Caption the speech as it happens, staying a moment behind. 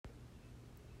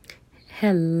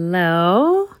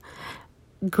Hello,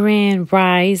 Grand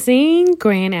Rising,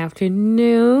 Grand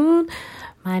Afternoon.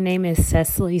 My name is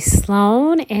Cecily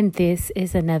Sloan, and this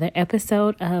is another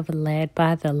episode of Led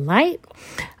by the Light.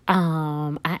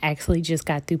 I actually just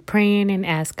got through praying and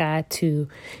asked God to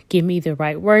give me the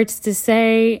right words to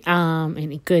say,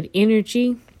 and good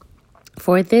energy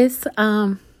for this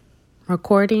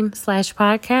recording /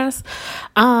 podcast.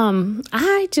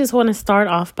 I just want to start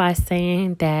off by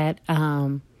saying that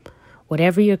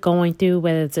whatever you're going through,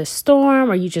 whether it's a storm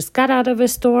or you just got out of a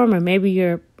storm, or maybe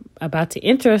you're about to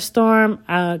enter a storm,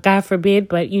 God forbid,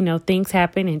 but things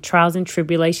happen and trials and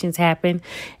tribulations happen.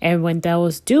 And when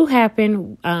those do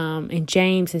happen, in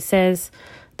James, it says,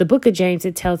 the book of James,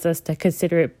 it tells us to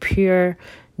consider it pure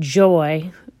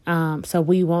joy. So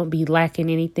we won't be lacking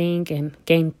anything and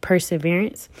gain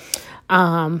perseverance.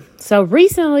 So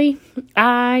recently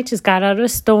I just got out of a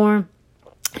storm.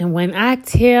 And when I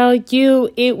tell you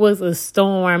it was a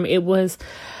storm, it was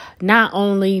not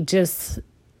only just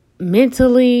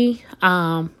mentally,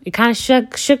 it kind of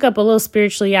shook up a little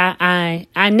spiritually.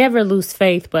 I never lose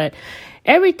faith, but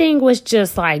everything was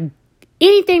just like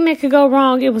anything that could go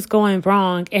wrong, it was going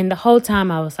wrong. And the whole time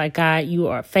I was like, God, you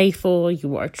are faithful,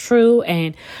 you are true.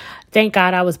 And thank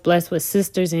God I was blessed with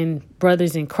sisters and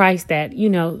brothers in Christ that,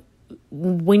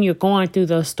 when you're going through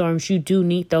those storms, you do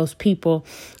need those people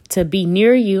to be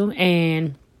near you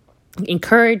and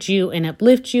encourage you and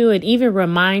uplift you and even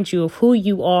remind you of who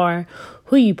you are,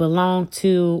 who you belong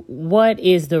to, what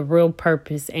is the real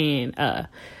purpose. And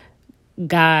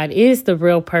God is the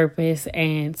real purpose.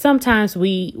 And sometimes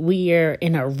we are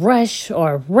in a rush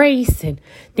or a race and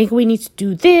think we need to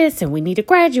do this and we need to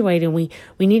graduate and we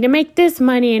need to make this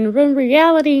money. And in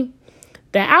reality,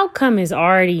 the outcome is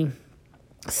already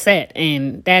set,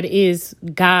 and that is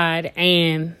God,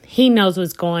 and He knows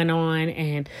what's going on.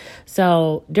 And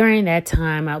so during that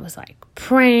time, I was like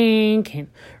praying and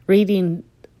reading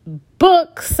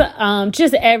books,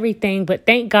 just everything. But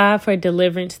thank God for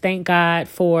deliverance. Thank God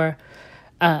for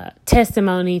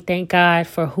testimony. Thank God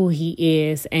for who He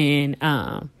is.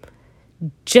 And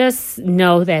just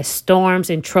know that storms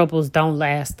and troubles don't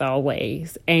last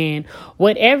always. And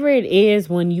whatever it is,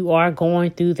 when you are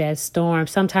going through that storm,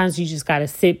 sometimes you just got to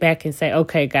sit back and say,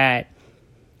 okay, God,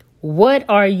 what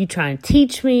are you trying to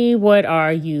teach me? What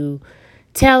are you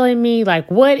telling me? Like,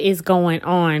 what is going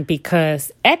on?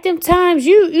 Because at them times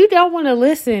you don't want to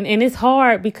listen, and it's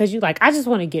hard because you like, I just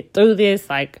want to get through this.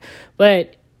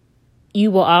 But you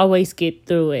will always get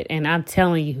through it. And I'm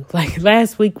telling you,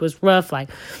 last week was rough. My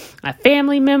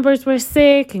family members were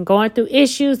sick and going through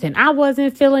issues, and I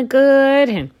wasn't feeling good,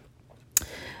 and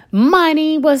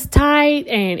money was tight,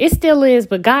 and it still is,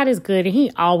 but God is good and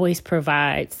He always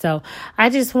provides. So I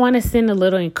just want to send a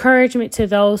little encouragement to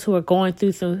those who are going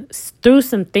through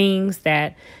some things,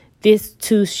 that this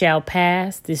too shall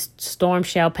pass. This storm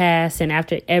shall pass. And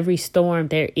after every storm,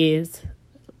 there is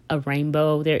a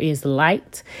rainbow, there is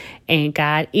light, and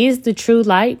God is the true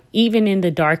light, even in the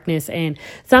darkness. And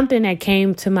something that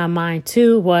came to my mind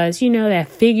too was, that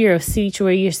figure of speech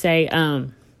where you say,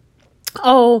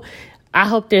 oh, I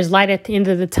hope there's light at the end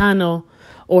of the tunnel,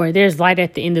 or there's light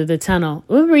at the end of the tunnel.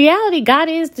 In reality, God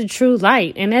is the true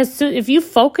light. And if you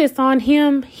focus on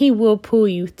Him, He will pull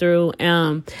you through.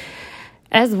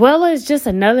 As well as just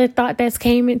another thought that's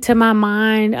came into my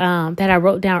mind, that I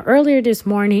wrote down earlier this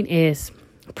morning is,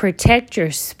 protect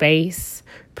your space,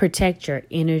 protect your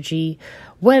energy.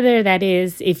 Whether that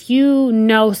is, if you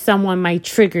know someone might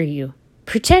trigger you,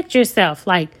 protect yourself.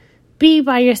 Be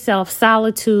by yourself,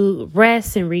 solitude,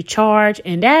 rest and recharge.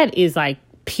 And that is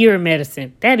pure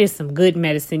medicine. That is some good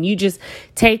medicine. You just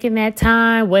taking that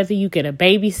time, whether you get a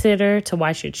babysitter to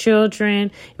watch your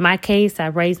children. In my case, I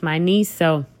raised my niece,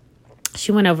 so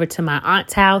she went over to my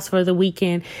aunt's house for the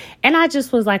weekend, and I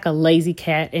just was like a lazy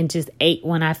cat and just ate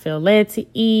when I feel led to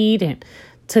eat, and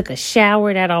took a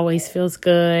shower. That always feels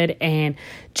good. And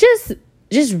just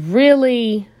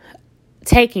really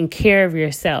taking care of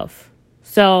yourself,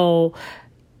 so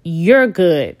you're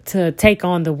good to take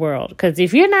on the world. Because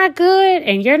if you're not good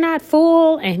and you're not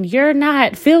full and you're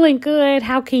not feeling good,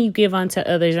 how can you give unto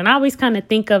others? And I always kind of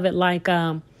think of it like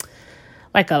a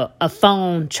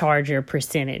phone charger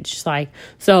percentage.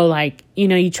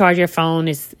 You charge your phone,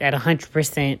 is at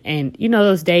 100%. And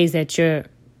those days that you're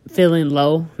feeling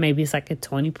low, maybe it's at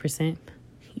 20%.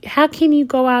 How can you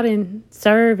go out and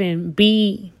serve and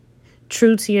be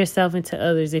true to yourself and to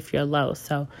others if you're low?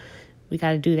 So we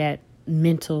got to do that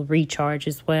mental recharge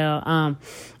as well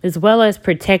as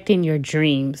protecting your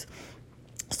dreams.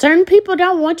 Certain people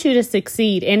don't want you to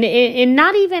succeed, and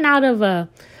not even out of a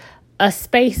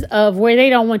space of where they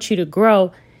don't want you to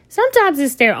grow. sometimes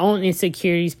it's their own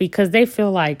insecurities because they feel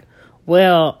like,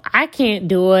 well, I can't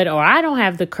do it, or I don't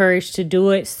have the courage to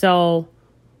do it, so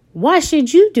why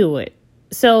should you do it?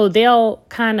 So they'll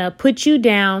kind of put you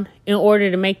down in order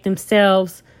to make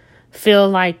themselves feel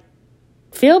better,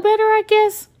 I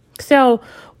guess. So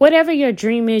whatever your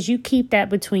dream is, you keep that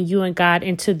between you and God,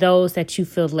 and to those that you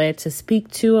feel led to speak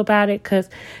to about it, because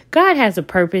God has a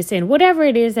purpose, and whatever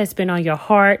it is that's been on your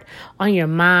heart, on your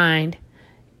mind,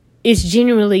 it's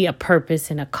genuinely a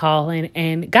purpose and a calling,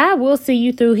 and God will see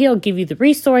you through. He'll give you the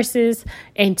resources,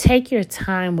 and take your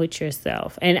time with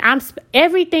yourself. And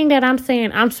everything that I'm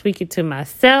saying, I'm speaking to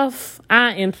myself.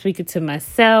 I am speaking to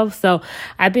myself. So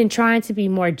I've been trying to be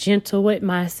more gentle with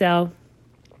myself,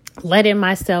 letting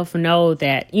myself know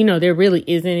that, there really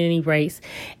isn't any race.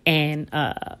 And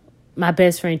my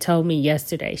best friend told me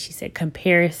yesterday, she said,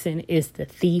 comparison is the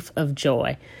thief of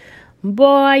joy.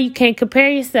 Boy, you can't compare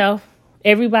yourself.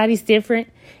 Everybody's different.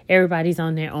 Everybody's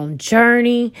on their own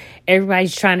journey.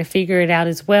 Everybody's trying to figure it out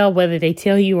as well, whether they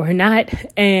tell you or not.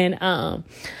 And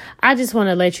I just want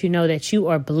to let you know that you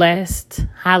are blessed,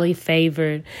 highly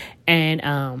favored,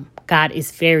 and God is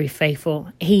very faithful.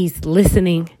 He's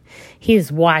listening. He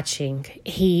is watching.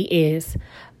 He is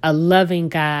a loving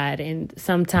God. And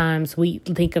sometimes we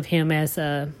think of him as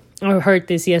I heard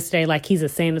this yesterday, like he's a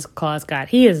Santa Claus God.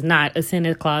 He is not a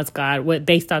Santa Claus God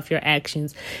based off your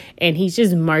actions, and he's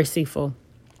just merciful.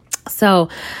 So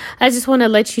I just want to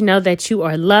let you know that you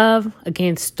are loved.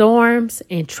 Again, storms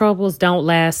and troubles don't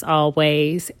last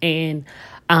always. And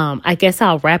I guess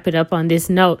I'll wrap it up on this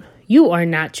note. You are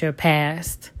not your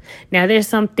past. Now, there's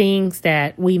some things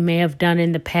that we may have done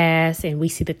in the past and we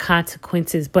see the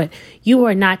consequences, but you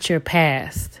are not your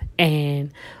past.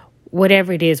 And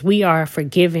whatever it is, we are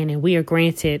forgiven and we are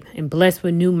granted and blessed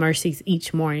with new mercies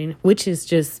each morning, which is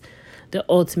just the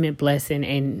ultimate blessing.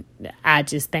 And I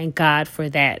just thank God for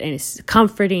that. And it's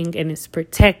comforting and it's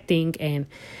protecting, and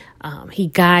he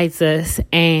guides us.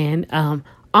 And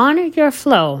honor your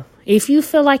flow. If you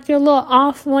feel like you're a little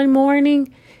off one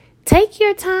morning, take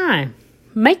your time.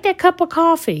 Make that cup of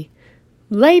coffee.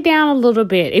 Lay down a little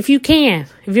bit if you can,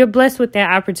 if you're blessed with that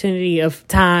opportunity of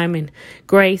time and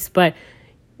grace. But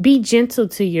be gentle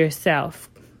to yourself,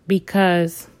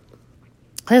 because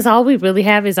that's all we really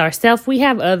have is ourselves. We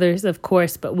have others, of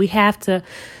course, but we have to,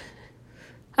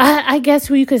 I guess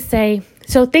you could say,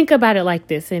 so think about it like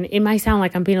this. And it might sound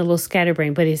like I'm being a little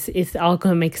scatterbrained, but it's all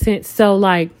going to make sense. So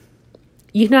like,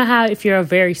 you know how if you're a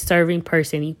very serving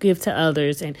person, you give to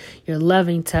others and you're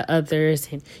loving to others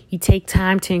and you take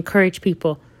time to encourage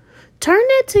people, turn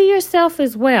that to yourself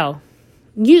as well.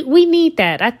 We need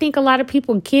that. I think a lot of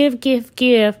people give,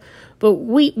 but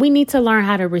we need to learn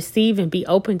how to receive and be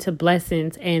open to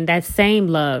blessings and that same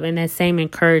love and that same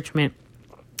encouragement.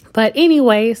 But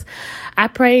anyways, I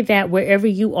pray that wherever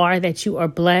you are, that you are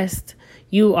blessed.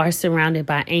 You are surrounded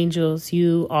by angels.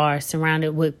 You are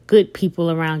surrounded with good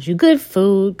people around you, good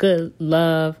food, good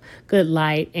love, good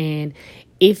light. And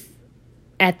if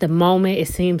at the moment it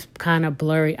seems kind of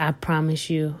blurry, I promise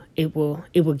you it will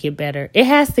get better. It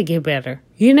has to get better.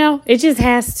 It just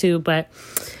has to. But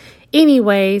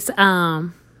anyways,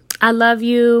 I love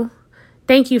you.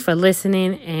 Thank you for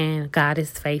listening, and God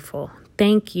is faithful.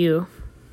 Thank you.